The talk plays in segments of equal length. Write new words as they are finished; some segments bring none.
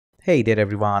Hey there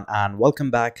everyone and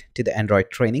welcome back to the Android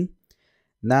training.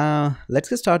 Now let's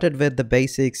get started with the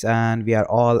basics and we are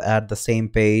all at the same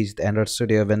page, the Android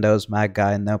Studio, Windows, Mac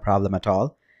guy, no problem at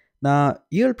all. Now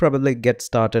you'll probably get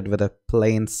started with a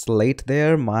plain slate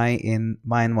there. Mine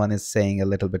one is saying a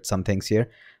little bit some things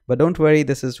here. But don't worry,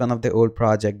 this is one of the old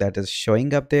project that is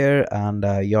showing up there and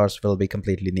yours will be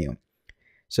completely new.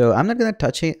 So I'm not gonna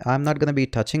touch it. I'm not gonna be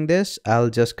touching this. I'll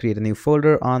just create a new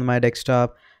folder on my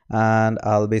desktop and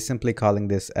I'll be simply calling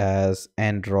this as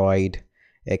Android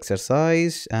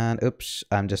exercise. And oops,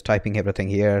 I'm just typing everything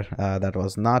here. That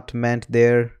was not meant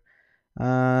there.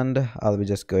 And I'll be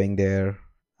just going there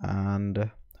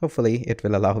and hopefully it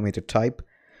will allow me to type.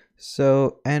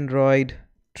 So Android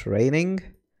training,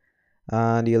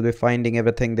 and you'll be finding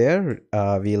everything there.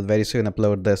 We'll very soon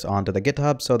upload this onto the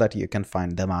GitHub so that you can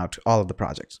find them out, all of the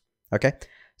projects. Okay,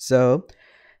 so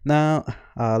now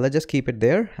let's just keep it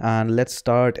there and let's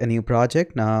start a new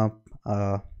project. Now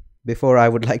before, I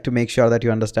would like to make sure that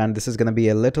you understand this is going to be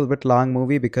a little bit long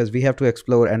movie because we have to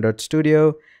explore Android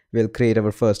Studio. We'll create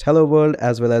our first hello world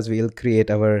as well as we'll create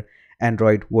our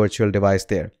Android virtual device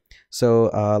there.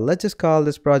 So let's just call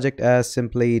this project as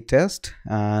simply test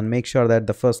and make sure that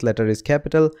the first letter is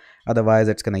capital. Otherwise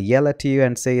it's going to yell at you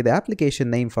and say the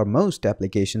application name for most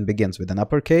application begins with an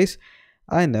uppercase.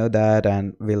 I know that,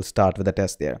 and we'll start with the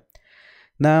test there.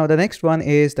 Now the next one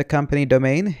is the company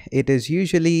domain. It is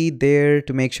usually there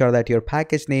to make sure that your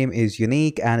package name is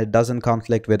unique and it doesn't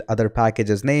conflict with other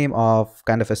packages name of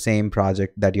kind of a same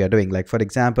project that you're doing. Like for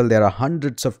example, there are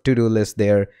hundreds of to-do lists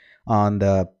there on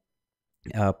the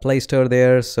Play Store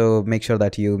there, so make sure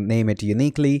that you name it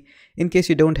uniquely. In case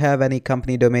you don't have any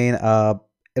company domain,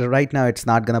 right now it's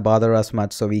not gonna bother us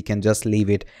much, so we can just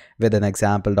leave it with an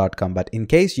example.com. But in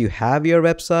case you have your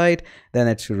website, then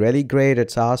it's really great,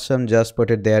 it's awesome, just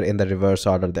put it there in the reverse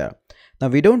order there. Now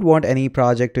we don't want any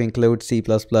project to include C++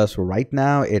 right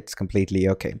now, it's completely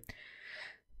okay.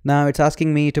 Now it's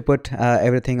asking me to put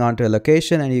everything onto a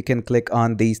location, and you can click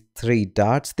on these three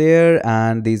dots there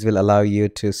and these will allow you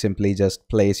to simply just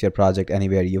place your project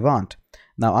anywhere you want.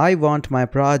 Now I want my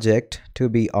project to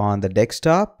be on the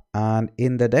desktop, and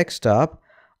in the desktop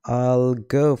I'll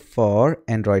go for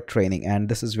Android training, and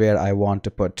this is where I want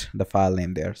to put the file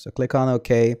name there. So click on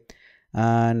OK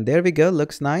and there we go.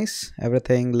 Looks nice,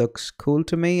 everything looks cool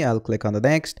to me. I'll click on the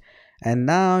next, and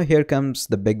now here comes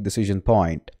the big decision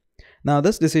point. Now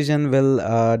this decision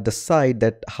will decide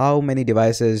that how many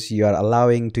devices you are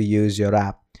allowing to use your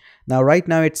app. Now right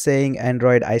now it's saying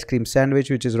Android ice cream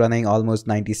sandwich, which is running almost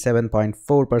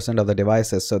 97.4% of the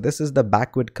devices. So this is the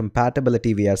backward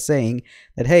compatibility. We are saying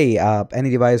that hey, any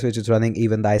device which is running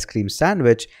even the ice cream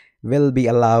sandwich will be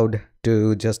allowed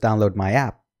to just download my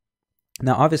app.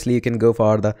 Now obviously you can go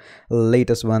for the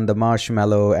latest one, the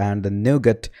marshmallow and the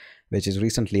nougat, which is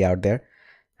recently out there.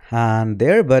 And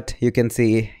there, but you can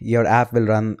see your app will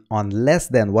run on less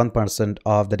than 1%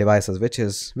 of the devices, which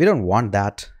is, we don't want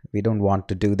that. We don't want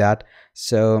to do that.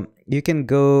 So you can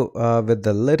go with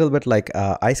the little bit like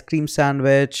ice cream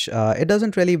sandwich. It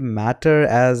doesn't really matter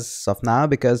as of now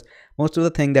because most of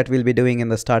the thing that we'll be doing in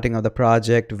the starting of the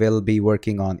project will be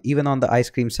working on even on the ice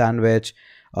cream sandwich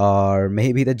or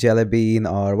maybe the jelly bean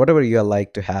or whatever you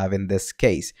like to have in this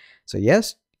case. So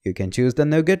yes, you can choose the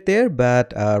nougat there,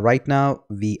 but right now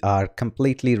we are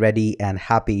completely ready and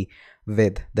happy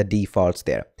with the defaults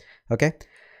there. Okay,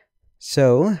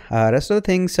 so rest of the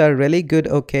things are really good.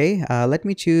 Okay, let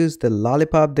me choose the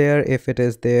lollipop there. If it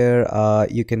is there,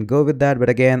 you can go with that, but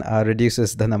again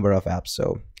reduces the number of apps.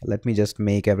 So let me just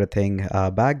make everything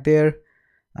back there,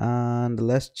 and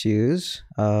let's choose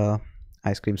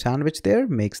ice cream sandwich there.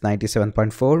 Makes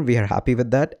 97.4. We are happy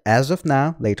with that as of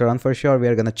now. Later on for sure we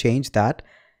are going to change that.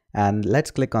 And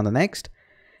let's click on the next.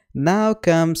 Now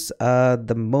comes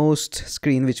the most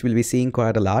screen which we'll be seeing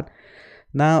quite a lot.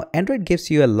 Now Android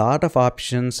gives you a lot of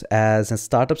options as a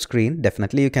startup screen.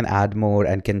 Definitely you can add more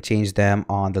and can change them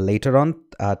on the later on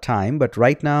time, but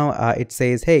right now it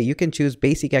says hey, you can choose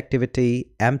basic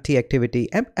activity, empty activity.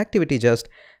 Activity just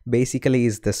basically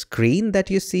is the screen that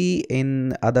you see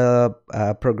in other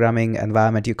programming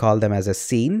environment. You call them as a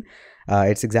scene.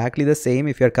 It's exactly the same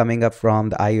if you're coming up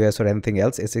from the iOS or anything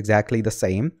else. It's exactly the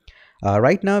same.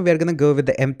 Right now we're gonna go with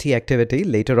the empty activity.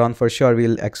 Later on for sure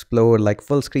we'll explore like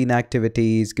full screen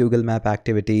activities, Google Map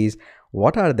activities,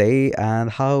 what are they and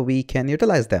how we can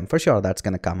utilize them. For sure that's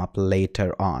gonna come up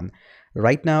later on.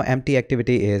 Right now empty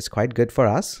activity is quite good for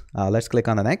us. Let's click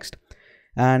on the next,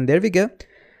 and there we go.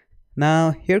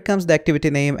 Now here comes the activity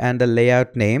name and the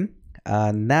layout name.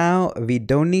 Now we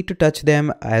don't need to touch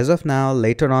them as of now.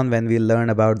 Later on, when we learn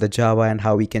about the Java and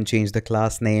how we can change the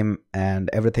class name and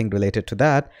everything related to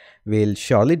that, we'll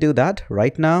surely do that.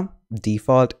 Right now,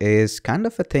 default is kind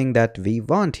of a thing that we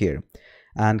want here.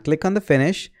 And click on the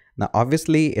finish. Now,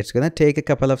 obviously, it's going to take a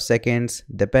couple of seconds,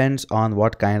 depends on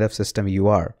what kind of system you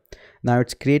are. Now,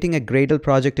 it's creating a Gradle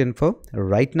project info.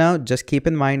 Right now, just keep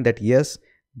in mind that yes,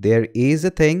 there is a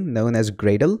thing known as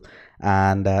Gradle,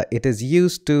 and it is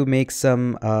used to make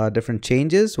some different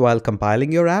changes while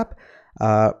compiling your app.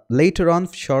 Later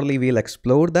on, surely we'll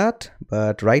explore that,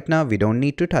 but right now we don't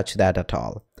need to touch that at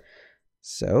all.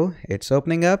 So it's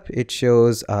opening up. It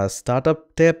shows a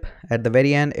startup tip at the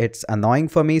very end. It's annoying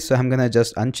for me, so I'm gonna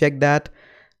just uncheck that.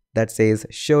 That says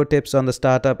show tips on the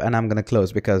startup, and I'm gonna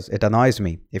close because it annoys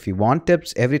me. If you want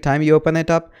tips every time you open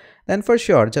it up, then for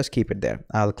sure just keep it there.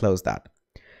 I'll close that.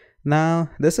 Now,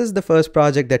 this is the first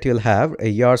project that you'll have.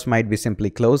 Yours might be simply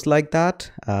closed like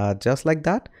that, just like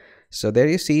that. So there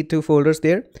you see two folders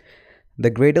there. The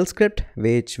Gradle script,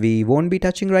 which we won't be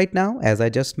touching right now, as I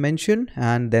just mentioned,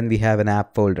 and then we have an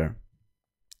app folder.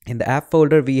 In the app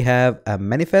folder, we have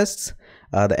manifests,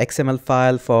 the XML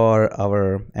file for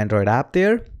our Android app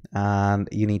there, and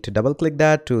you need to double click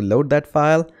that to load that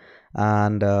file,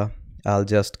 and I'll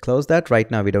just close that. Right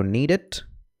now we don't need it.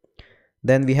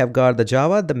 Then we have got the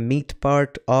Java, the meat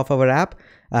part of our app,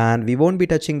 and we won't be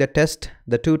touching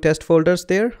the two test folders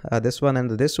there, this one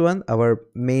and this one. Our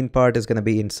main part is going to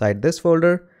be inside this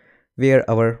folder where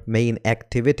our main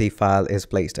activity file is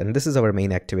placed, and this is our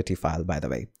main activity file, by the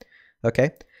way. Okay.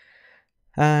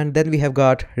 And then we have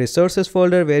got resources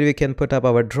folder where we can put up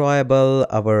our drawable,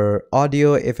 our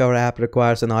audio if our app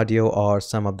requires an audio, or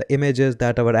some of the images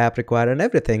that our app require, and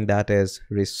everything that is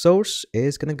resource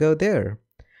is going to go there.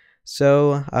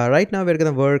 So right now we're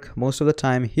going to work most of the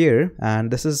time here,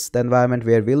 and this is the environment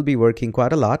where we'll be working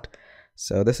quite a lot.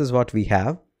 So this is what we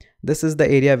have. This is the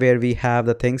area where we have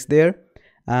the things there.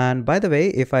 And by the way,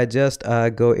 if I just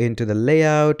go into the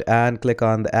layout and click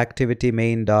on the activity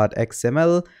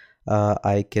main.xml,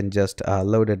 I can just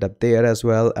load it up there as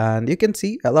well, and you can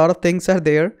see a lot of things are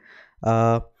there.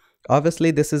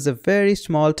 Obviously this is a very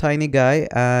small tiny guy,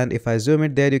 and if I zoom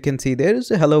it there, you can see there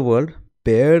is a hello world,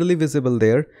 barely visible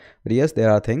there, but yes, there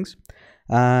are things.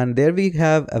 And there we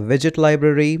have a widget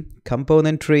library,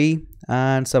 component tree,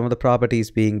 and some of the properties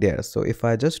being there. So if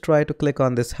I just try to click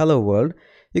on this hello world,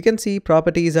 you can see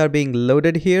properties are being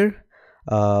loaded here.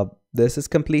 This is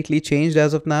completely changed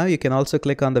as of now. You can also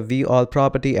click on the view all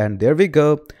property, and there we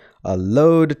go. A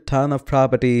load ton of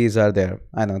properties are there.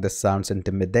 I know this sounds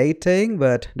intimidating,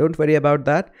 but don't worry about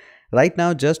that. Right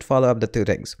now, just follow up the two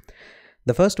things.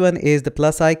 The first one is the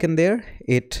plus icon there.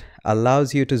 It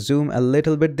allows you to zoom a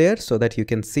little bit there so that you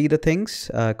can see the things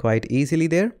quite easily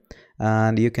there.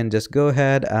 And you can just go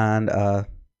ahead and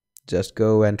just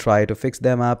go and try to fix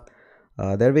them up.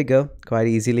 There we go, quite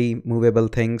easily movable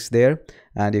things there.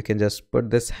 And you can just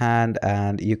put this hand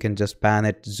and you can just pan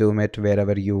it, zoom it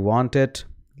wherever you want it.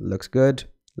 Looks good.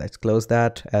 Let's close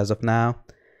that as of now.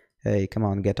 Hey, come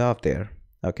on, get off there.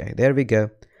 Okay, there we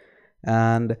go.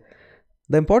 And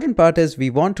the important part is we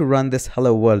want to run this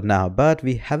hello world now, but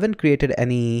we haven't created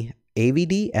any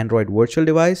AVD, Android virtual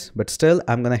device, but still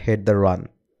I'm gonna hit the run.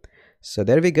 So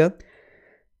there we go.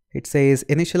 It says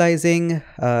initializing,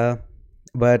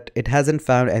 but it hasn't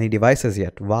found any devices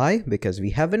yet. Why? Because we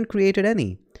haven't created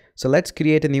any. So let's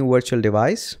create a new virtual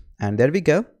device, and there we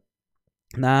go.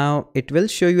 Now it will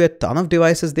show you a ton of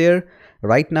devices there.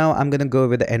 Right now I'm gonna go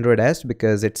with the Android S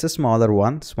because it's a smaller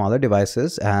one, smaller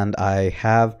devices, and I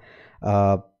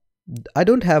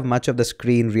don't have much of the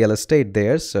screen real estate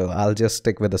there, so I'll just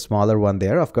stick with the smaller one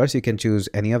there. Of course, you can choose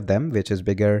any of them, which is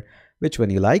bigger, which one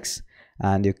you likes,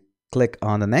 and you click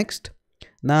on the next.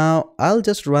 Now, I'll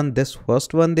just run this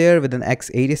first one there with an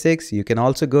x86. You can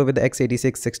also go with the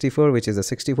x86 64, which is a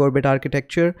 64-bit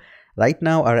architecture. Right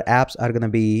now, our apps are going to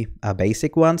be a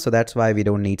basic one, so that's why we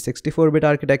don't need 64-bit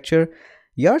architecture.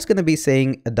 Yours going to be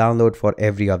saying a download for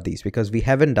every of these because we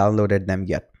haven't downloaded them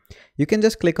yet. You can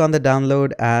just click on the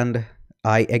download and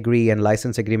I agree and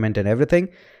license agreement and everything,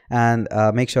 and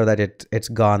make sure that it's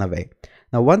gone away.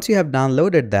 Now, once you have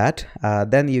downloaded that,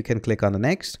 then you can click on the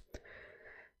next.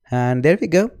 And there we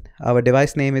go. Our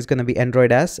device name is going to be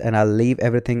Android S, and I'll leave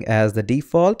everything as the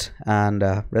default, and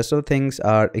rest of the things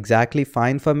are exactly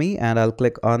fine for me, and I'll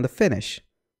click on the finish.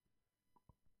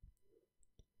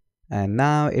 And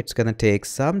now it's going to take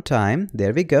some time.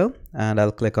 There we go. And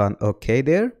I'll click on OK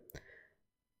there.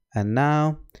 And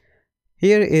now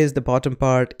Here is the bottom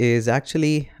part is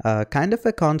actually kind of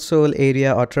a console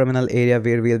area or terminal area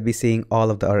where we'll be seeing all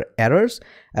of our errors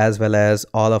as well as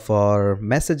all of our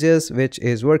messages which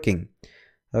is working.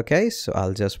 Okay, so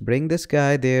I'll just bring this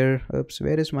guy there. Oops,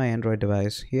 where is my Android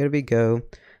device? Here we go.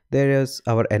 There is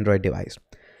our Android device.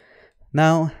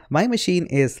 Now, my machine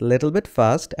is a little bit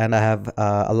fast and I have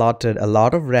allotted a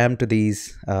lot of RAM to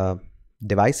these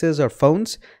devices or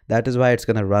phones. That is why it's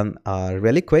going to run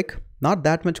really quick. Not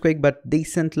that much quick, but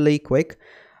decently quick.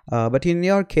 But in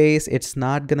your case, it's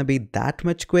not going to be that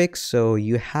much quick. So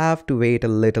you have to wait a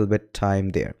little bit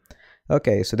time there.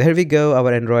 Okay, so there we go.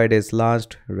 Our Android is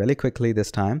launched really quickly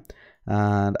this time.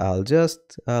 And I'll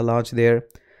just launch there.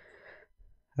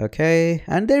 Okay,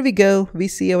 and there we go. We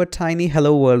see our tiny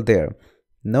hello world there.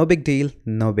 No big deal,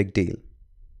 no big deal.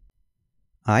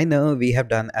 I know we have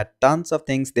done a tons of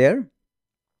things there,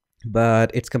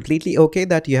 but it's completely okay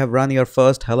that you have run your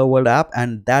first hello world app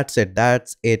and that's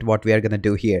it what we are going to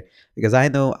do here, because I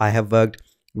know I have worked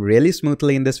really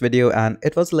smoothly in this video and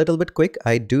it was a little bit quick,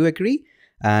 I do agree,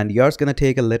 and yours going to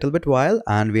take a little bit while,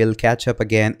 and we'll catch up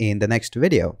again in the next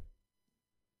video.